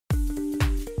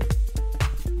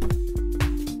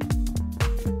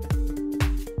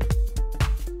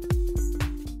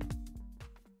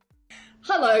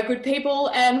Hello, good people,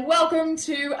 and welcome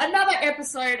to another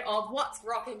episode of What's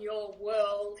Rockin' Your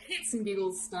World, Hits and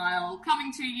Giggles style,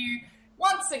 coming to you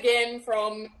once again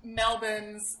from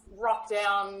Melbourne's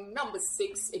Rockdown number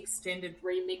 6 extended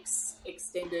remix,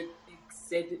 extended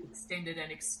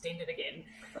and extended again.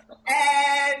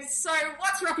 And so,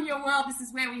 What's Rockin' Your World? This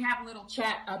is where we have a little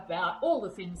chat about all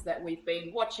the things that we've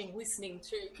been watching, listening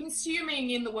to, consuming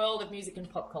in the world of music and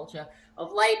pop culture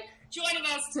of late. Joining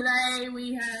us today,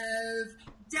 we have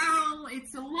Daryl.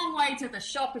 It's a long way to the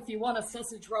shop if you want a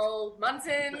sausage roll.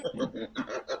 Munson.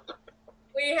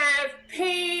 We have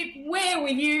Pete. Where were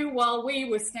you while we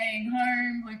were staying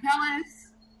home? Luke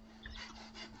Ellis.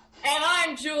 And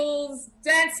I'm Jules.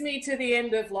 Dance me to the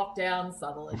end of lockdown,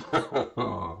 Sutherland.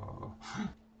 So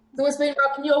what's been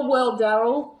rocking your world,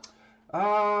 Daryl?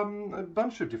 A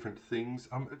bunch of different things.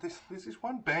 There's this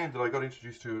one band that I got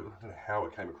introduced to. I don't know how I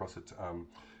came across it.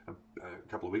 A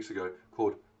couple of weeks ago,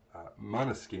 called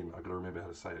Màneskin. I've got to remember how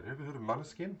to say it. Have you ever heard of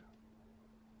Màneskin?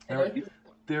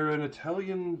 They're an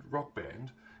Italian rock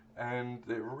band, and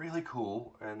they're really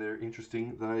cool and they're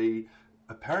interesting.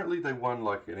 Apparently they won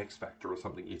like an X Factor or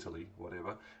something, Italy,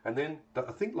 whatever. And then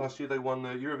I think last year they won the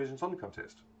Eurovision Song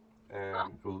Contest.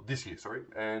 Well, this year, sorry.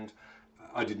 And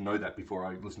I didn't know that before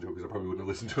I listened to it because I probably wouldn't have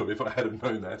listened to them if I hadn't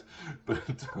known that. But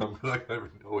I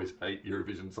always hate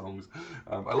Eurovision songs.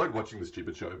 I like watching the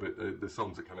stupid show, but the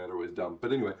songs that come out are always dumb.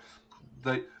 But anyway,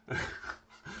 they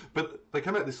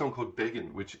come out with this song called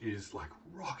Beggin', which is like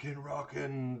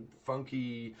rockin',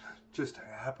 funky, just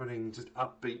happening, just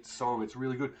upbeat song. It's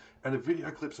really good. And the video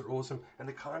clips are awesome. And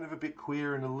they're kind of a bit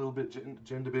queer and a little bit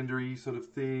gender bendery sort of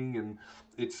thing. And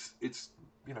it's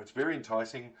very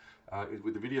enticing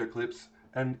with the video clips.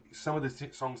 And some of the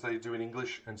songs they do in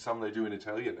English and some they do in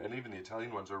Italian. And even the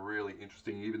Italian ones are really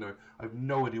interesting, even though I have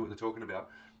no idea what they're talking about.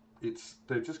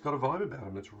 They've just got a vibe about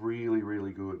them. It's really,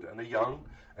 really good. And they're young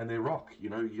and they're rock,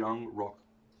 young rock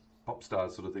pop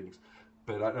stars sort of things.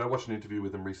 But I watched an interview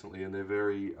with them recently, and they're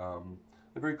very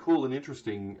cool and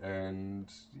interesting.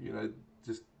 And you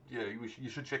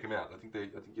should check them out. I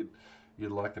think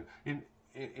you'd like them.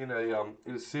 In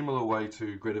a similar way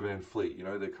to Greta Van Fleet,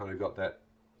 they kind of got that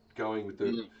going with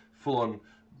the full-on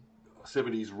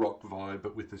 70s rock vibe,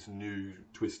 but with this new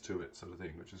twist to it, sort of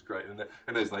thing, which is great.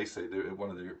 And as they say, one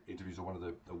of their interviews or one of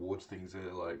the awards things,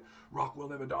 they're like, "Rock will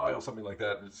never die" or something like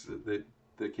that.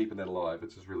 They're keeping that alive.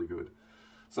 It's just really good.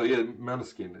 So yeah,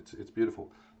 Màneskin, it's beautiful.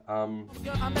 I'm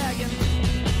begging,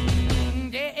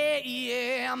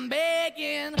 yeah, I'm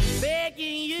begging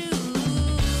you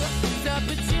to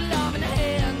put your love in the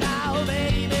hand now,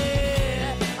 baby.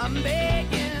 I'm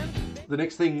begging. The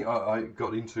next thing I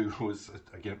got into was,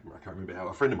 again, I can't remember how,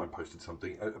 a friend of mine posted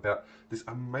something about this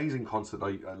amazing concert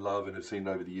I love and have seen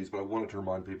over the years, but I wanted to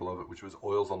remind people of it, which was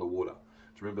Oils on the Water. Do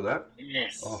you remember that?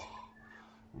 Yes. Oh,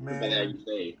 man.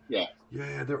 Yeah.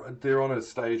 Yeah, they're on a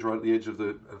stage right at the edge of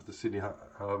the Sydney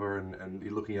Harbour, and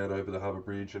you're looking out over the Harbour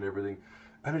Bridge and everything.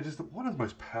 And it is one of the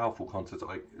most powerful concert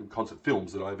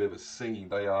films that I've ever seen.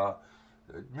 They are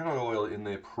Midnight Oil in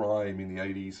their prime in the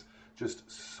 80s, just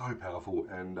so powerful.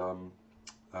 And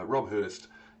Rob Hurst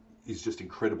is just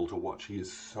incredible to watch. He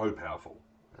is so powerful.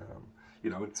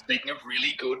 Speaking of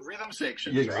really good rhythm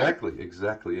sections, yeah,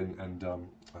 exactly. And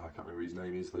I can't remember his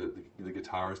name. Is the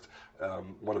guitarist,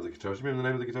 one of the guitarists. You remember the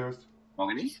name of the guitarist?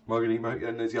 Mogany,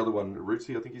 and there's the other one,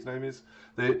 Rootsy, I think his name is.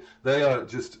 They are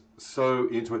just so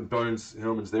into it. And Bones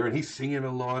Hellman's there, and he's singing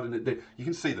a lot, and you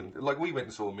can see them. Like, we went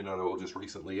and saw Midnight Oil just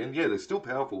recently, and yeah, they're still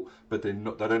powerful, but they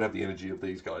don't have the energy of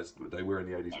these guys they were in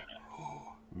the 80s.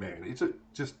 Oh, man,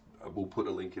 we'll put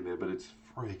a link in there, but it's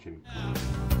freaking cool.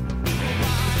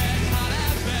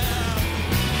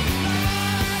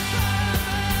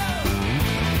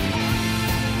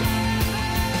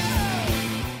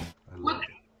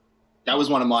 That was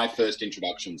one of my first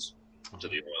introductions to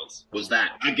the Oils. Was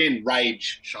that, again,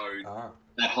 Rage showed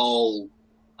that whole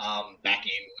back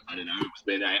in, I don't know, it was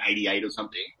been 88 or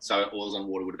something. So Oils on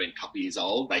Water would have been a couple of years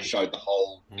old. They showed the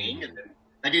whole thing, and then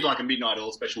they did like a Midnight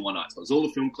Oil special one night. So it was all the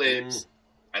film clips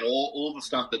and all the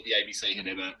stuff that the ABC had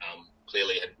ever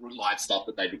clearly had live stuff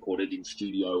that they recorded in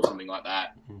studio or something like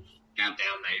that.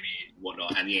 Countdown, maybe,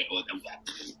 whatnot. And yeah,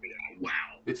 wow.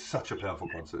 It's such a powerful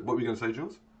concert. What were you going to say,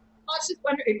 Jules? I was just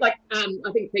wondering,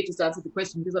 I think Pete just answered the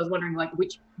question because I was wondering,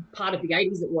 which part of the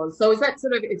 80s it was. So is that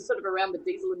it's sort of around the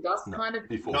Diesel and Dust kind of?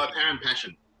 Before. No, Power and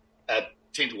Passion.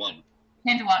 10 to 1.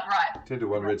 10 to 1, right. 10 to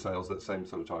 1 Red Sails, that same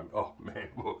sort of time. Oh, man.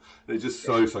 Well, they're just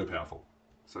so powerful.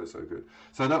 So good.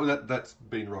 So that's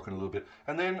been rocking a little bit.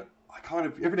 And then I kind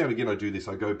of, every now and again I do this,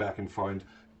 I go back and find,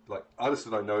 like, artists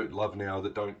that I know love now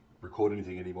that don't record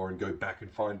anything anymore and go back and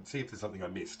see if there's something I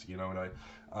missed, you know.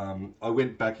 And I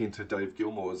went back into Dave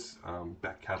Gilmour's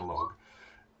back catalogue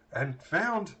and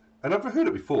found, and I've heard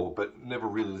it before, but never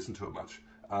really listened to it much,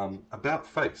 About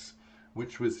Face,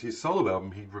 which was his solo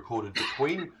album he recorded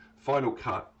between Final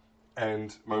Cut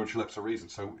and Momentary Lapse of Reason.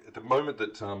 So at the moment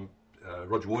that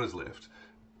Roger Waters left,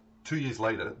 2 years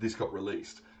later, this got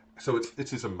released. So it's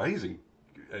this amazing,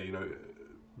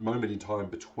 moment in time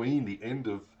between the end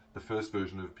of the first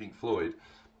version of Pink Floyd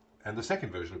and the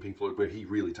second version of Pink Floyd, where he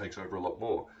really takes over a lot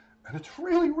more. And it's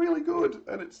really, really good.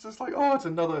 And it's just like,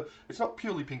 it's not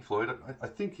purely Pink Floyd. I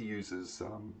think he uses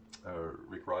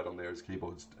Rick Wright on there as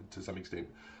keyboards to some extent.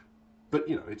 But,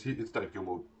 it's Dave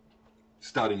Gilmour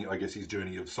starting, I guess, his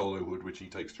journey of solohood, which he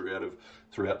takes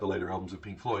throughout the later albums of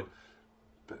Pink Floyd.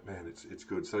 But man, it's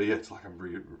good. So yeah, it's like I'm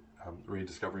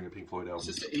rediscovering a Pink Floyd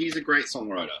album. He's a great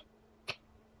songwriter,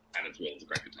 and as well as a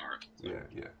great guitarist. So.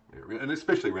 Yeah, and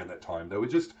especially around that time,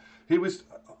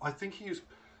 I think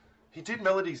he did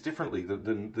melodies differently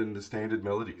than the standard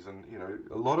melodies, and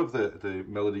a lot of the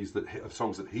melodies of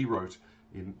songs that he wrote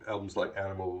in albums like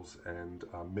Animals and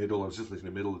Metal. I was just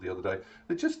listening to Metal the other day.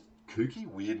 They're just kooky,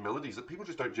 weird melodies that people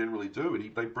just don't generally do,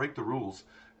 and they break the rules,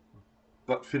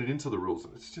 but fit it into the rules,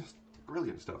 and it's just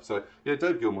brilliant stuff. So yeah,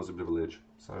 Dave Gilmour's a bit of a ledge.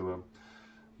 So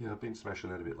I've been smashing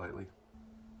that a bit lately.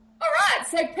 All right,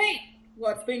 so Pete,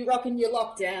 what's been rocking your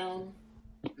lockdown?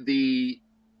 The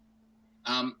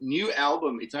new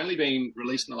album. It's only been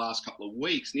released in the last couple of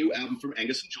weeks. New album from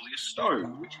Angus and Julia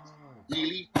Stone, which is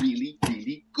really, really,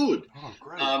 really good. Oh,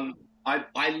 great.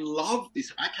 I love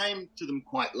this. I came to them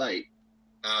quite late,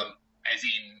 as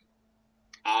in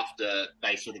after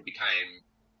they sort of became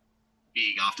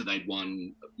big, after they'd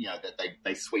won, that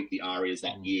they sweep the ARIAs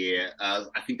that year.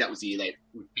 I think that was the year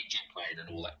Big Jet played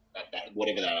and all that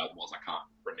whatever that album was, I can't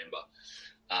remember.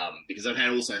 Because they've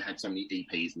also had so many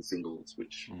EPs and singles,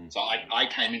 so I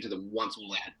came into them once all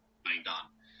that had been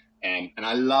done. And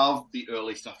I love the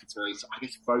early stuff. It's very, I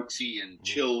guess, folksy and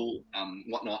chill,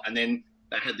 whatnot. And then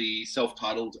they had the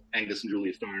self-titled Angus and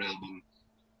Julia Stone album,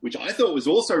 which I thought was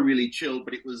also really chill,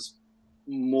 but it was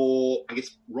more, I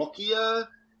guess, rockier,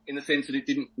 in the sense that it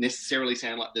didn't necessarily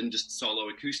sound like them just solo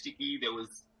acoustic-y. There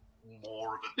was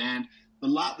more of a band.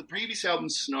 The previous album,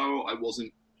 Snow,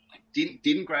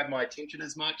 didn't grab my attention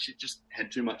as much. It just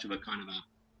had too much of a kind of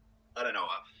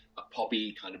a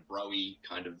poppy kind of bro-y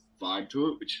kind of vibe to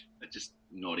it, which I'm just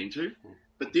not into.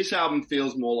 But this album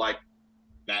feels more like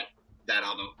that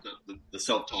other, the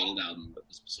self-titled album that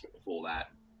was sort of before that.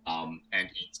 And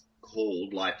it's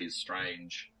called Life is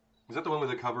Strange. Is that the one with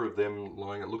the cover of them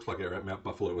lying? It looks like they're at Mount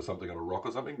Buffalo or something on a rock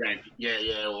or something.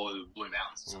 Yeah, or Blue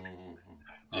Mountains or something.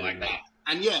 I like that.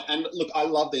 And look, I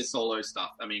love their solo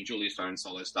stuff. I mean, Julia Stone's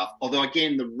solo stuff. Although,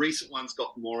 again, the recent one's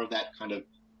got more of that kind of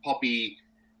poppy.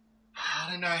 I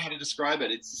don't know how to describe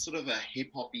it. It's sort of a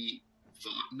hip hoppy,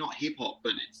 not hip hop,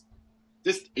 but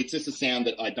it's just a sound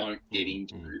that I don't get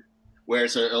into.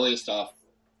 Whereas her earlier stuff,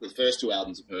 the first two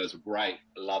albums of hers were great.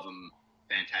 I love them,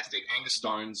 fantastic. Angus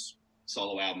Stone's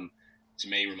solo album, to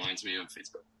me, reminds me of, it's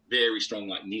got very strong,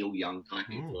 like, Neil Young type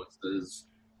influences.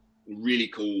 Really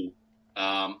cool.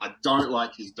 I don't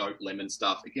like his Dope Lemon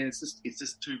stuff. Again, it's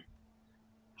just too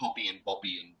poppy and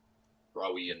boppy and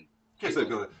bro-y and. Guess they've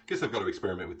got to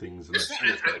experiment with things. And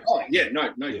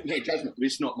no judgment.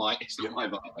 It's not my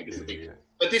vibe, I guess.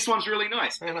 But this one's really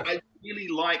nice. I really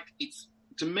like it's.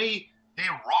 To me, they're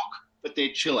rock, but they're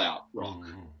chill out rock.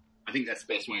 I think that's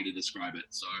the best way to describe it.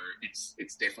 So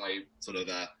it's definitely sort of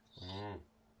the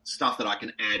stuff that I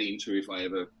can add into if I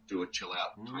ever do a chill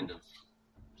out kind of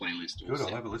playlist. Good, I'll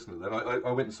have a listen to that.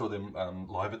 I went and saw them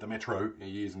live at the Metro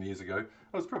years and years ago.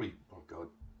 It was probably,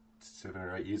 7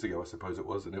 or 8 years ago, I suppose it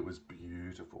was, and it was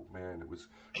beautiful, man. It was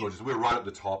gorgeous. We were right at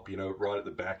the top, right at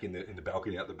the back in the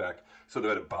balcony out the back, sort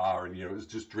of at a bar, and it was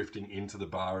just drifting into the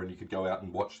bar, and you could go out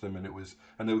and watch them, and they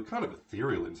were kind of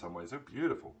ethereal in some ways. They're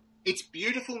beautiful. It's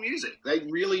beautiful music. They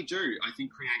really do, I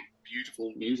think, create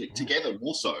beautiful music together.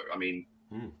 More so, I mean,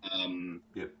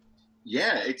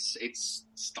 it's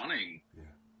stunning. Yeah.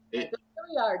 They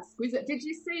really are exquisite. Did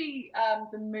you see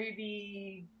the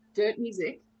movie Dirt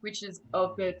Music, which is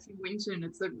of Tim Winton?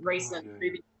 It's a recent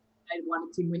movie, one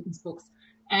of Tim Winton's books,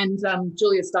 and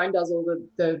Julia Stone does all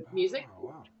the music. Oh,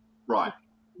 wow. Right.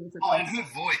 And her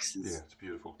voice is it's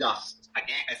beautiful. Just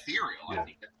again ethereal. I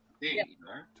think that's the thing,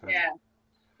 Totally.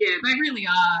 Yeah, they really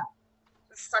are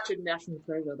such a national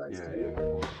treasure. Those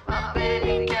two. My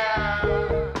baby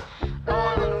girl,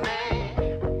 on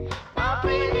me. My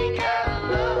baby girl,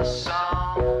 love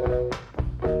song.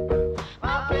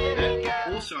 My baby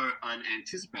girl. Also, I'm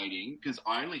anticipating, because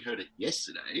I only heard it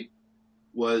yesterday,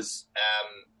 was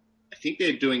I think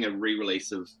they're doing a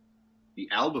re-release of the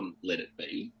album Let It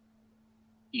Be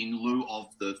in lieu of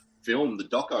the film, the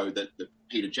doco that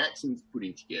Peter Jackson's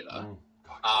putting together.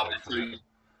 So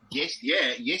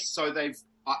yes. So they've.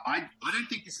 I don't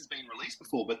think this has been released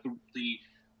before, but the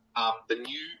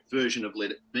new version of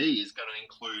Let It Be is going to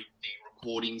include the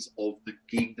recordings of the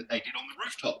gig that they did on the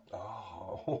rooftop.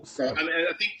 Oh, so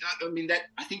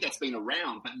I think that's been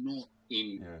around, but not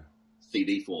in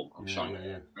CD form. I'm showing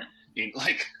it in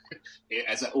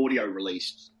as an audio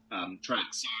released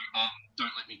track. So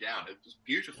Don't Let Me Down. It was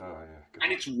beautiful,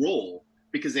 and it's raw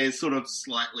because there's sort of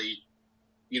slightly,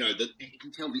 you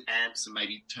can tell the amps are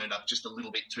maybe turned up just a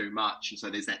little bit too much, and so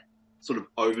there's that sort of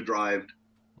overdrive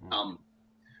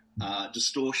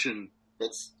distortion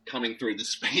that's coming through the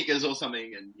speakers or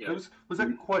something. And was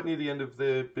that quite near the end of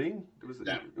their being? It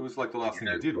was like the last thing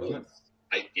they did, wasn't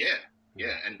it?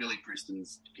 Yeah, and Billy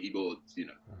Preston's keyboards,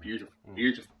 beautiful.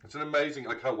 It's an amazing.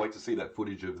 I can't wait to see that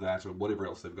footage of that or whatever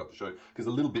else they've got to show, because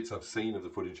the little bits I've seen of the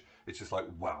footage, it's just like,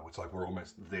 wow, it's like we're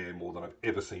almost there more than I've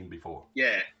ever seen before.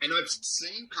 Yeah, and I've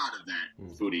seen part of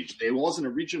that footage. There was an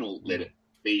original Let It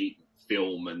Be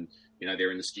film, and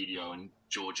they're in the studio and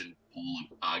George and Paul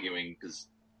are arguing because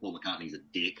Paul McCartney's a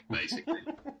dick, basically.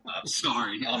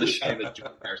 Sorry, I'm ashamed of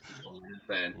George Harrison's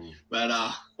fan. But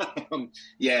I'm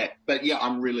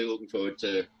really looking forward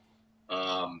to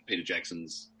Peter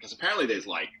Jackson's, because apparently there's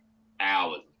like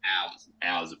hours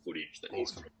of footage that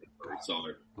he's through.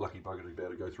 So lucky bugger to be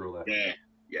able to go through all that.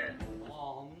 Yeah.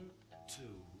 1, 2,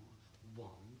 1,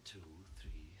 2,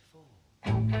 3, 4.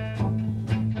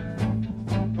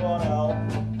 Go on, Al.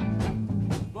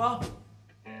 What?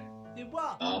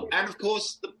 What? And of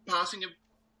course, the passing of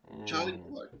Charlie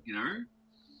Willow,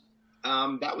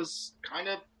 that was kind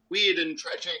of weird and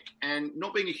tragic, and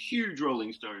not being a huge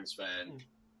Rolling Stones fan,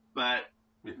 but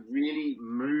really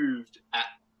moved at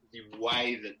the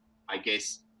way that I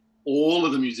guess all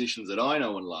of the musicians that I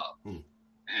know and love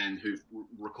and who've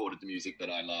recorded the music that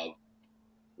I love,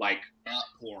 like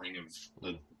outpouring of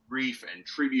grief and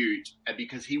tribute,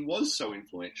 because he was so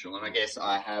influential. And I guess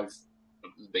I have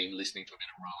been listening to a bit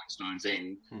of Rolling Stones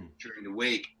during the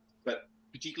week, but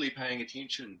particularly paying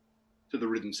attention to the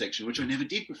rhythm section, which I never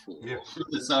did before. Yeah. So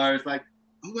it's like,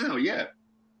 oh wow, yeah.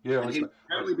 And he's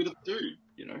apparently a bit of a dude,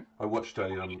 I watched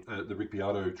the Rick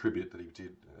Beato tribute that he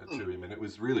did to him, and it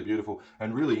was really beautiful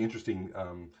and really interesting,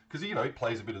 because he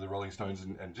plays a bit of the Rolling Stones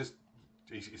and just.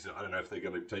 He said, I don't know if they're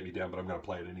going to take me down, but I'm going to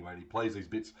play it anyway. And he plays these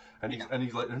bits, and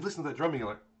he's like, and listen to that drumming. You're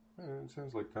like, it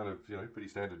sounds like kind of pretty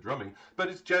standard drumming, but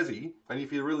it's jazzy. And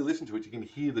if you really listen to it, you can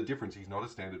hear the difference. He's not a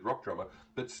standard rock drummer,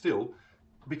 but still,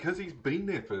 because he's been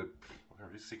there for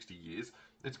 60 years,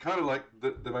 it's kind of like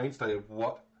the mainstay of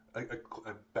what a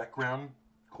background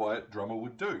quiet drummer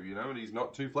would do, and he's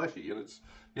not too flashy. And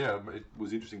it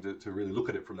was interesting to really look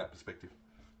at it from that perspective.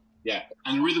 Yeah,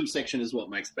 and the rhythm section is what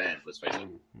makes a band, let's face it.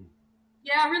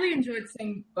 Yeah, I really enjoyed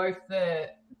seeing both the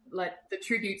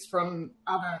tributes from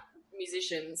other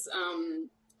musicians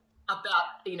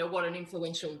about what an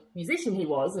influential musician he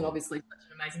was, and obviously such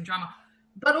an amazing drummer.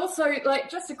 But also,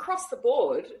 just across the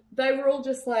board, they were all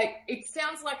just like, it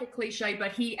sounds like a cliche,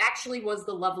 but he actually was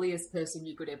the loveliest person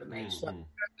you could ever meet. He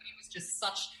was just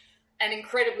such an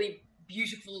incredibly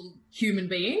beautiful human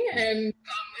being, and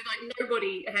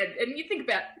nobody had. And you think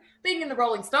about being in the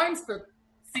Rolling Stones for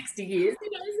 60 years,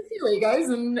 there's a few egos,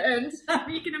 and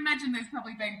you can imagine there's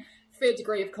probably been a fair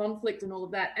degree of conflict and all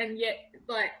of that, and yet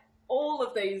all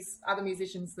of these other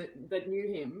musicians that knew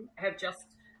him have just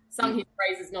sung his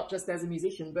praises, not just as a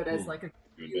musician, but as a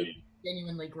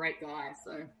genuinely great guy.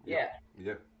 So yeah.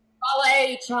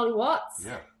 Ballet, Charlie Watts.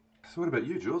 Yeah. So what about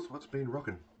you, Jules? What's been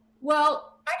rocking?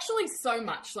 Well, actually so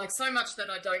much that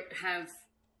I don't have.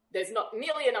 There's not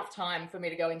nearly enough time for me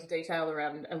to go into detail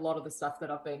around a lot of the stuff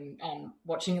that I've been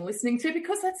watching and listening to,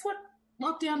 because that's what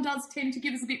lockdown does, tend to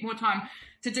give us a bit more time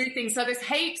to do things. So there's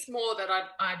heaps more that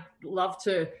I'd love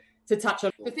to touch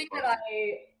on. The thing that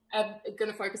I am going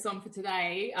to focus on for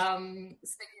today,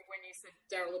 speaking of when you said,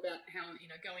 Daryl, about how,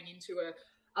 going into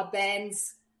a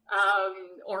band's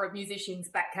or a musician's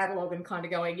back catalogue and kind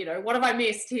of going, what have I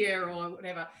missed here or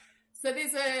whatever. So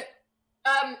there's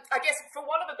I guess, for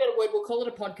want of a better word, we'll call it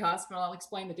a podcast, but I'll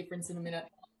explain the difference in a minute.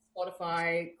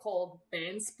 Spotify, called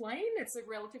Bandsplain. It's a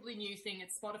relatively new thing.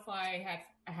 Spotify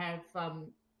have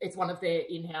it's one of their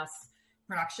in-house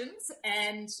productions,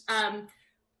 and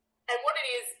what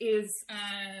it is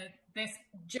this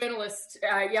journalist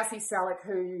Yassi Salek,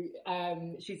 who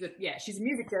she's a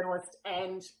music journalist,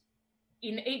 and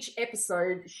in each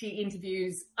episode she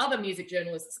interviews other music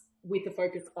journalists with a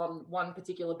focus on one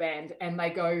particular band, and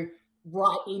they go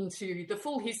right into the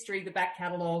full history, the back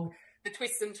catalogue, the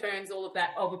twists and turns, all of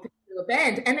that of a particular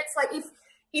band. And it's like, if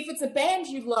it's a band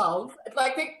you love,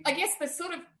 like, I guess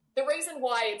the reason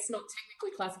why it's not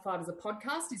technically classified as a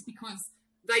podcast is because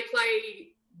they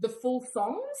play the full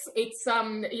songs. It's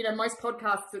most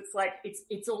podcasts, it's like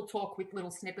it's all talk with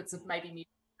little snippets of maybe music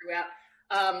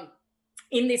throughout.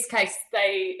 In this case,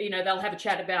 they'll have a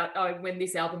chat about when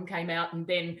this album came out, and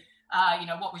then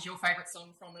what was your favorite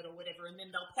song from it or whatever, and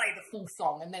then they'll play the full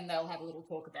song, and then they'll have a little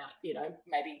talk about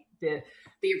maybe the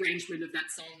arrangement of that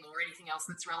song or anything else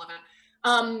that's relevant.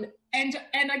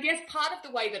 And I guess part of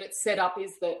the way that it's set up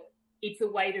is that it's a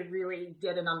way to really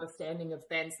get an understanding of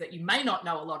bands that you may not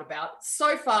know a lot about.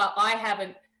 So far, I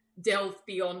haven't delved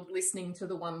beyond listening to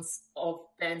the ones of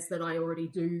bands that I already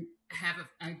do have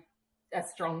a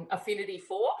strong affinity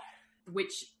for,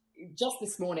 which just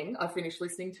this morning I finished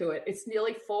listening to it. It's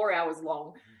nearly 4 hours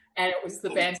long, and it was the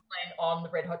Bandsplain on the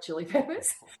Red Hot Chili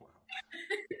Peppers.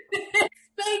 It's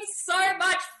been so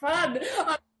much fun.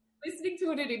 I'm listening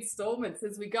to it in installments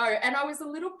as we go, and I was a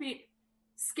little bit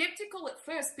skeptical at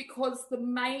first because the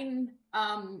main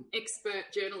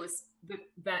expert journalist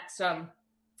that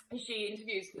she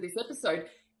interviews for this episode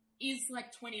is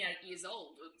like 28 years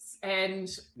old, and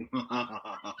just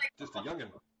a youngin'.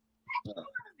 How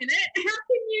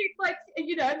can you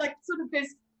sort of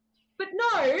this? But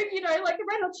no, like the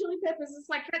Red Hot Chili Peppers is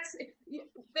like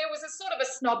there was a sort of a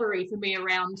snobbery for me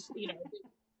around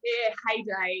their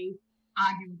heyday.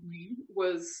 Arguably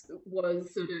was sort of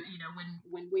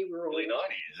when we were all early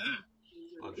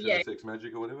 90s, like Sex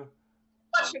Magic or whatever.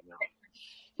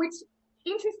 Which,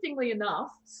 interestingly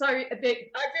enough, so I very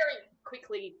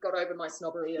quickly got over my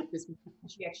snobbery of this.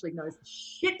 She actually knows a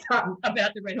shit ton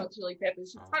about the Red Hot Chili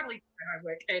Peppers. She totally did her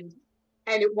homework,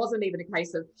 and it wasn't even a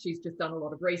case of she's just done a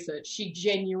lot of research. She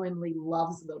genuinely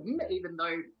loves them, even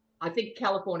though I think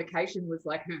Californication was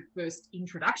like her first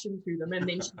introduction to them, and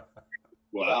then she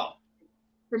wow.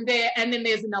 From there, and then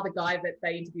there's another guy that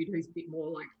they interviewed who's a bit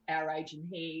more like our age, and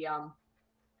he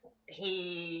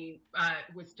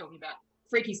was talking about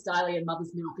Freaky Styley and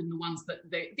Mother's Milk and the ones that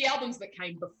the albums that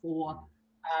came before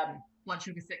Blood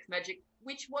Sugar Sex Magic,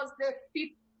 which was their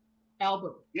 5th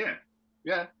album. Yeah.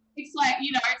 It's like,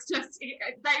 it's just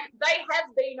they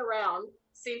have been around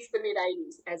since the mid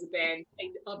 '80s as a band,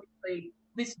 and obviously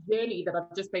this journey that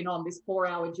I've just been on, this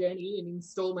 4-hour journey in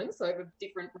installments over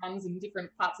different runs in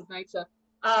different parts of nature.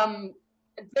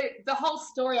 The whole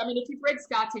story, I mean, if you've read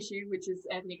Scar Tissue, which is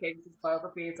Anthony Kiedis'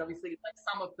 biography, it's obviously like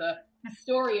some of the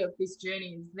story of this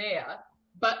journey is there,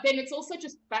 but then it's also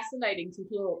just fascinating to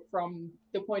hear it from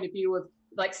the point of view of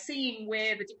like seeing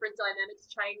where the different dynamics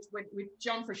changed with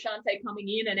John Frusciante coming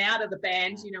in and out of the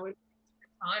band, at different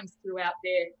times throughout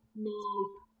their more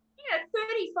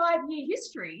 35-year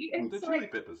history. The Chili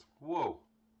Peppers, whoa.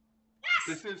 Yes!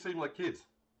 They still seem like kids.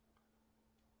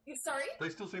 Sorry? They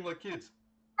still seem like kids.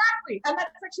 Exactly, and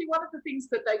that's actually one of the things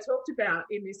that they talked about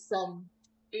in this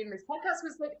podcast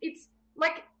was that it's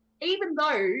like, even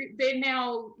though they're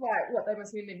now they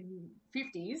must be in their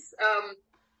 50s,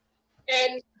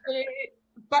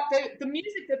 but the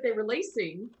music that they're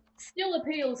releasing still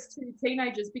appeals to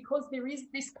teenagers because there is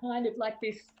this kind of like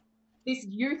this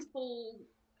youthful,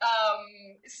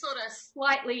 sort of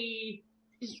slightly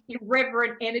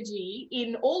irreverent energy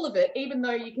in all of it, even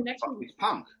though you can actually it's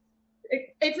punk.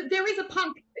 There is a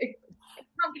punk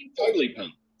totally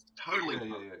punk. Totally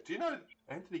punk. Yeah. Do you know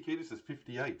Anthony Kiedis is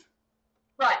 58?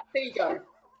 Right, there you go.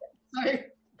 So,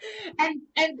 and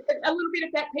a little bit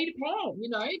of that Peter Pan,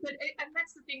 and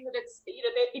that's the thing that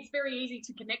it's very easy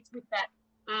to connect with that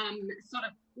sort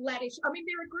of laddish. I mean,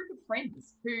 they're a group of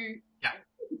friends who,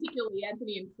 particularly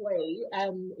Anthony and Flea,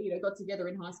 got together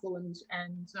in high school and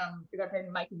they've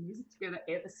been making music together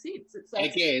ever since. It's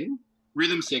again.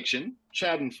 Rhythm section,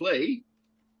 Chad and Flea.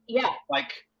 Yeah.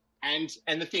 Like, and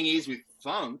the thing is with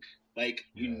funk, like,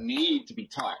 you need to be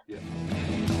tight. Yeah.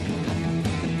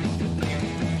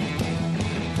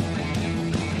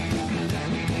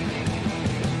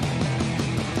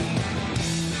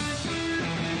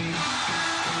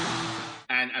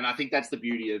 And I think that's the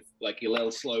beauty of like Hillel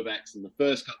Slovak's in the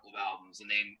first couple of albums,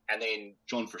 and then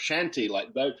John Frusciante,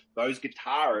 like those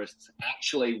guitarists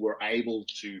actually were able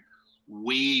to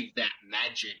weave that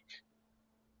magic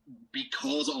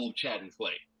because of Chad and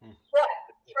Flea.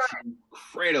 Right.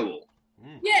 Incredible.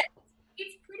 Yeah,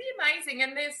 it's pretty amazing,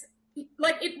 and there's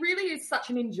it really is such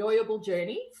an enjoyable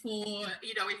journey for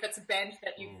if it's a band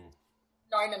that you've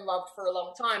known and loved for a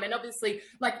long time, and obviously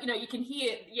you can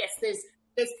hear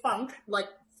there's funk, like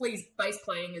Flea's bass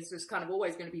playing is just kind of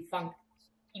always going to be funk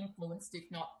influenced, if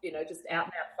not just out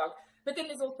and out funk. But then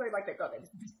there's also they've got this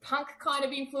punk kind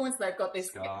of influence. They've got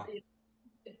this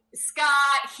ska,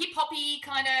 hip-hoppy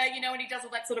kind of, you know, and he does all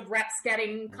that sort of rap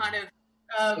scatting kind of...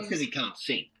 It's because he can't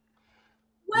sing.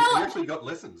 Well, he actually got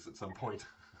lessons at some point.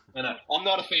 I know. I'm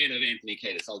not a fan of Anthony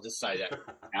Kiedis. I'll just say that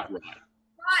outright.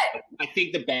 Right. I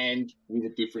think the band with a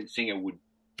different singer would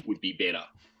be better.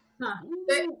 I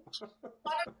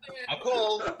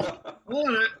call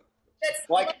it.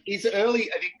 Like his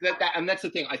early, I think that, and that's the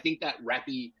thing. I think that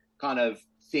rappy kind of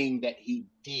thing that he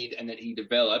did and that he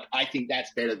developed, I think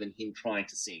that's better than him trying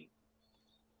to sing.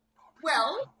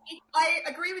 Well, I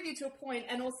agree with you to a point,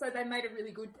 and also they made a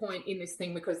really good point in this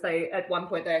thing because at one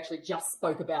point they actually just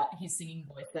spoke about his singing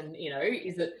voice and, you know,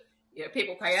 is it, you know,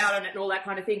 people pay out on it and all that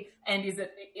kind of thing, and is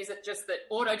it just that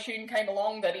auto-tune came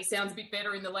along, that he sounds a bit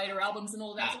better in the later albums and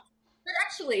all that? But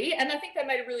actually, and I think they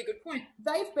made a really good point,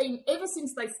 they've been, ever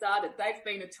since they started, they've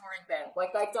been a touring band.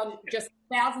 Like, they've done just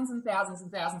thousands and thousands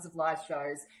and thousands of live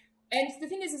shows. And the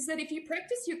thing is that if you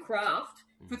practice your craft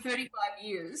for 35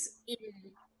 years in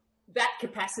that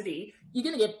capacity, you're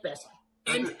going to get better.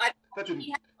 And that didn't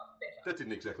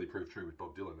exactly prove true with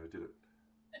Bob Dylan, though, did it?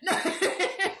 No.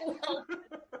 Well,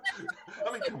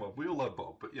 I mean, come on, we all love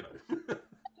Bob, but, you know.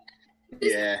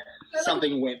 Yeah,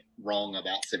 something went wrong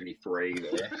about 73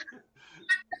 there.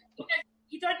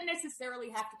 You don't necessarily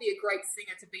have to be a great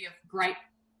singer to be a great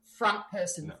front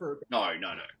person for a band. No.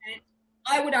 And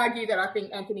I would argue that I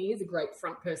think Anthony is a great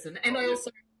front person. And I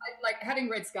also, like, having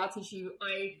read Scar Tissue,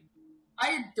 I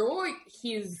adore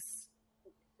his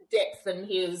depth and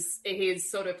his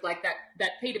sort of like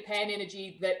that Peter Pan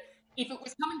energy, that if it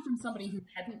was coming from somebody who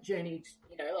hadn't journeyed,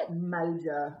 you know, like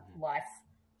major life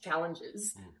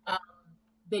challenges,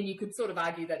 then you could sort of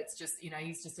argue that it's just, you know,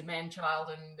 he's just a man-child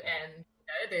and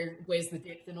you know, where's the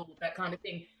depth and all of that kind of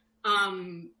thing.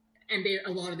 And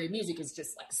a lot of their music is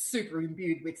just like super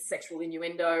imbued with sexual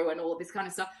innuendo and all of this kind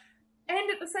of stuff. And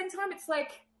at the same time, it's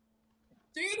like,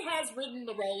 dude has ridden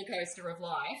the roller coaster of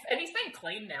life, and he's been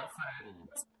clean now for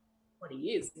 20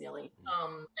 years nearly.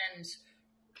 And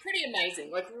pretty amazing,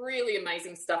 like really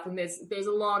amazing stuff. And there's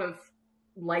a lot of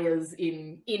layers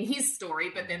in his story,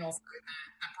 but then also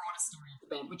the broader story of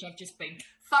the band, which I've just been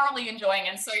thoroughly enjoying.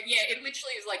 And so, yeah, it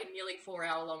literally is like a nearly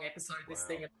 4-hour-long episode, this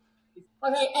thing.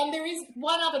 Okay, and there is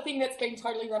one other thing that's been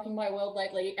totally rocking my world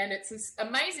lately, and it's this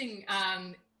amazing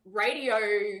radio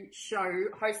show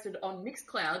hosted on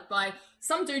Mixcloud by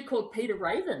some dude called Peter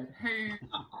Raven, who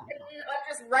I'm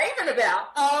just raving about.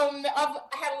 I've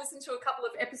had to listen to a couple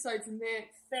of episodes, and they're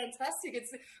fantastic.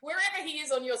 It's wherever he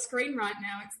is on your screen right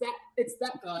now. It's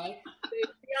that guy. The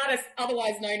artist,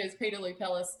 otherwise known as Peter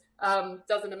Lupelis,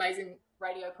 does an amazing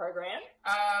radio program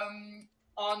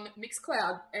on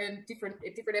Mixcloud, and different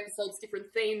episodes,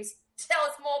 different themes. Tell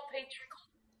us more, Peter.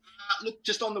 Look,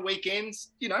 just on the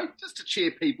weekends, you know, just to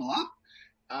cheer people up.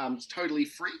 It's totally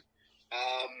free.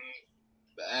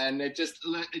 And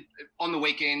on the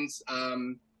weekends,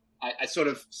 I sort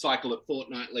of cycle it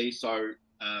fortnightly. So,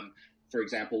 for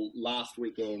example, last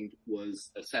weekend was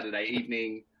a Saturday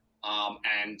evening,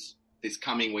 and this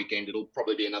coming weekend, it'll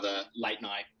probably be another late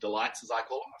night delights, as I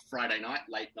call them, a Friday night,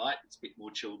 late night. It's a bit more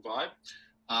chilled vibe.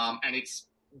 And it's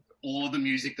all of the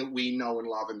music that we know and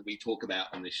love and we talk about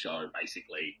on this show,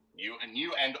 basically.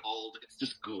 New and old. It's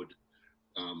just good.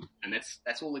 And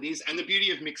that's all it is. And the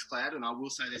beauty of Mixcloud, and I will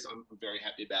say this, I'm very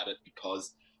happy about it,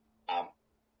 because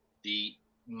the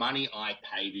money I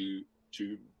pay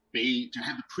to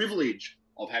have the privilege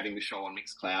of having the show on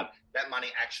Mixcloud, that money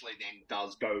actually then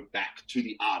does go back to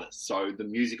the artists. So the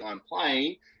music I'm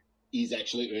playing is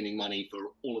actually earning money for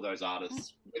all of those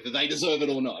artists, whether they deserve it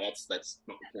or not. That's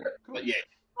not the point. But yeah,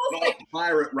 not a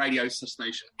pirate radio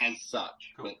station as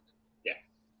such. But yeah.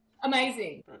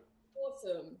 Amazing.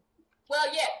 Awesome. Well,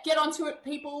 yeah, get onto it,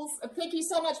 peoples. Thank you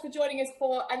so much for joining us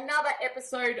for another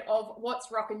episode of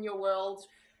What's Rockin' Your World,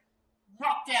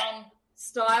 Rockdown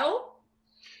style.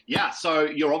 Yeah, so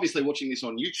you're obviously watching this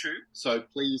on YouTube, so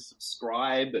please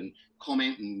subscribe and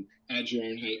comment and add your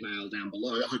own hate mail down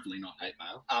below. Hopefully not hate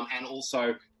mail. And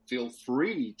also feel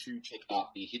free to check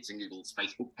out the Hits and Giggles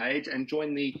Facebook page and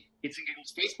join the Hits and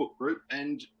Giggles Facebook group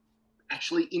and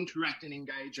actually interact and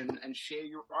engage and share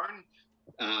your own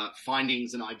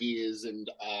findings and ideas and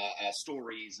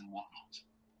stories and whatnot.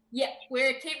 Yeah,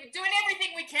 we're doing everything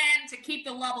we can to keep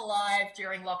the love alive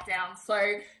during lockdown.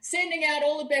 So sending out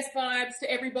all the best vibes to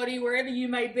everybody, wherever you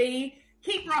may be.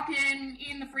 Keep rocking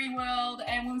in the free world,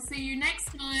 and we'll see you next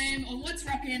time on What's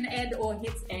Rockin' and or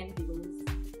Hits and Giggles.